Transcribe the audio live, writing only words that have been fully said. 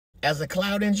As a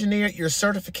cloud engineer, your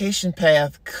certification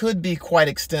path could be quite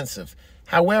extensive.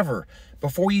 However,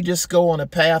 before you just go on a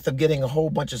path of getting a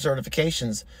whole bunch of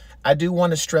certifications, I do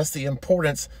want to stress the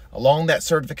importance along that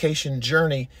certification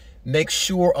journey. Make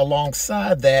sure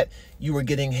alongside that you are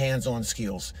getting hands-on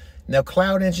skills. Now,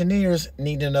 cloud engineers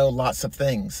need to know lots of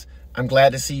things. I'm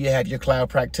glad to see you have your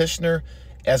cloud practitioner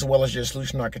as well as your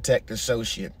solution architect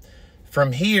associate.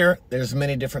 From here, there's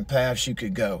many different paths you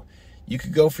could go. You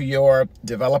could go for your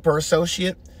developer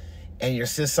associate and your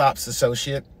SysOps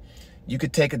associate. You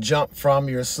could take a jump from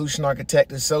your solution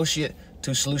architect associate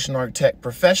to solution architect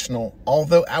professional,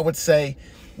 although I would say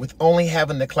with only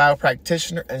having the cloud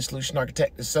practitioner and solution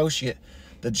architect associate,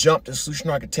 the jump to solution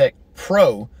architect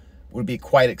pro would be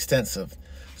quite extensive.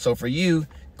 So for you,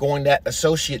 going that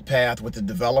associate path with the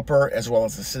developer as well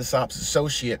as the SysOps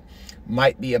associate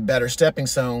might be a better stepping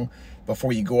stone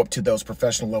before you go up to those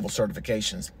professional level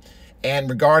certifications. And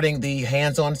regarding the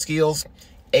hands-on skills,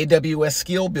 AWS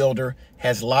Skill Builder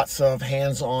has lots of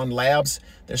hands-on labs.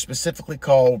 They're specifically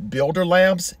called Builder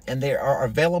Labs, and they are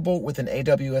available with an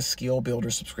AWS Skill Builder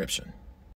subscription.